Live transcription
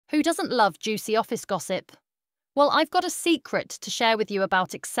Who doesn't love juicy office gossip? Well, I've got a secret to share with you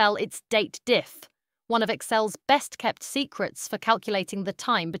about Excel. It's DATEDIF, one of Excel's best-kept secrets for calculating the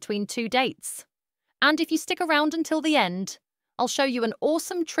time between two dates. And if you stick around until the end, I'll show you an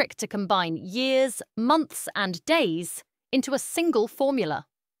awesome trick to combine years, months, and days into a single formula.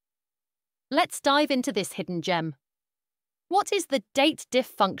 Let's dive into this hidden gem. What is the DATEDIF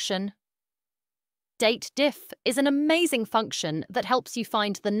function? DATEDIF is an amazing function that helps you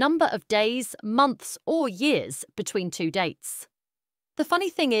find the number of days, months, or years between two dates. The funny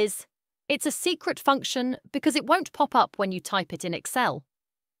thing is, it's a secret function because it won't pop up when you type it in Excel.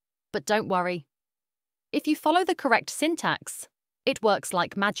 But don't worry. If you follow the correct syntax, it works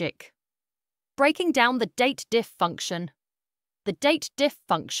like magic. Breaking down the DATEDIF function. The DATEDIF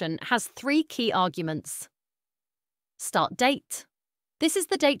function has three key arguments. Start date. This is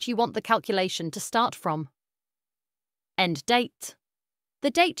the date you want the calculation to start from. End date. The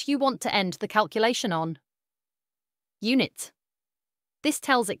date you want to end the calculation on. Unit. This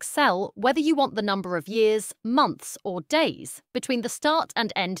tells Excel whether you want the number of years, months, or days between the start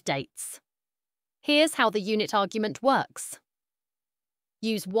and end dates. Here's how the unit argument works.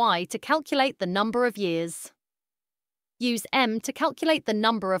 Use Y to calculate the number of years. Use M to calculate the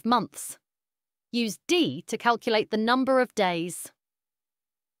number of months. Use D to calculate the number of days.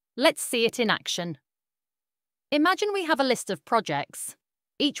 Let's see it in action. Imagine we have a list of projects,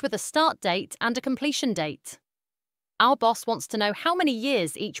 each with a start date and a completion date. Our boss wants to know how many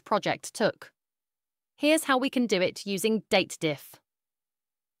years each project took. Here's how we can do it using DATEDIF.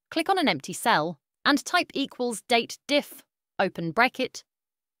 Click on an empty cell and type equals DATEDIF, open bracket.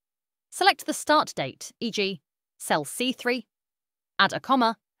 Select the start date, e.g., cell C3, add a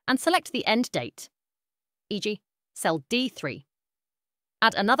comma, and select the end date, e.g., cell D3.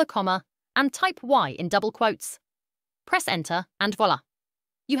 Add another comma and type Y in double quotes. Press Enter and voila!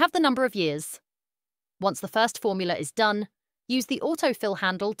 You have the number of years. Once the first formula is done, use the AutoFill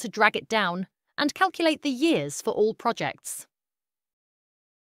handle to drag it down and calculate the years for all projects.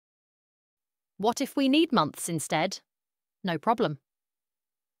 What if we need months instead? No problem.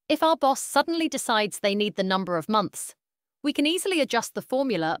 If our boss suddenly decides they need the number of months, we can easily adjust the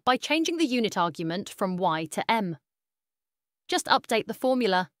formula by changing the unit argument from Y to M. Just update the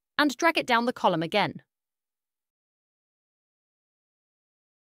formula and drag it down the column again.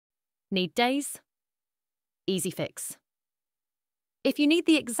 Need days? Easy fix. If you need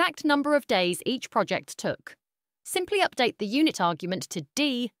the exact number of days each project took, simply update the unit argument to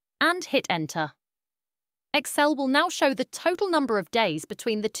D and hit Enter. Excel will now show the total number of days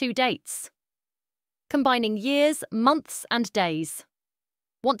between the two dates. Combining years, months, and days.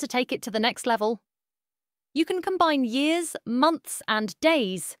 Want to take it to the next level? You can combine years, months, and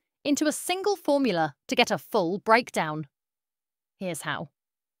days into a single formula to get a full breakdown. Here's how.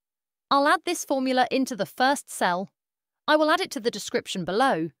 I'll add this formula into the first cell. I will add it to the description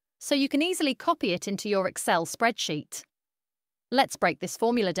below, so you can easily copy it into your Excel spreadsheet. Let's break this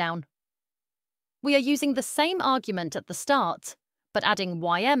formula down. We are using the same argument at the start, but adding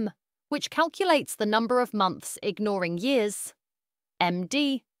YM, which calculates the number of months ignoring years.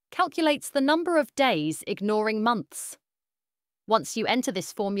 MD calculates the number of days ignoring months. Once you enter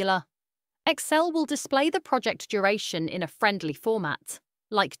this formula, Excel will display the project duration in a friendly format,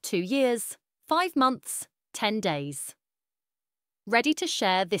 like 2 years, 5 months, 10 days. Ready to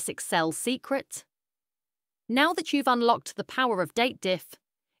share this Excel secret? Now that you've unlocked the power of DATEDIF,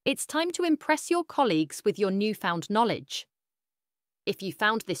 it's time to impress your colleagues with your newfound knowledge. If you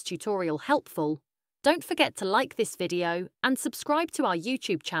found this tutorial helpful, don't forget to like this video and subscribe to our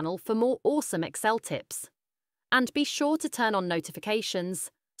YouTube channel for more awesome Excel tips. And be sure to turn on notifications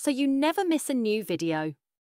so you never miss a new video.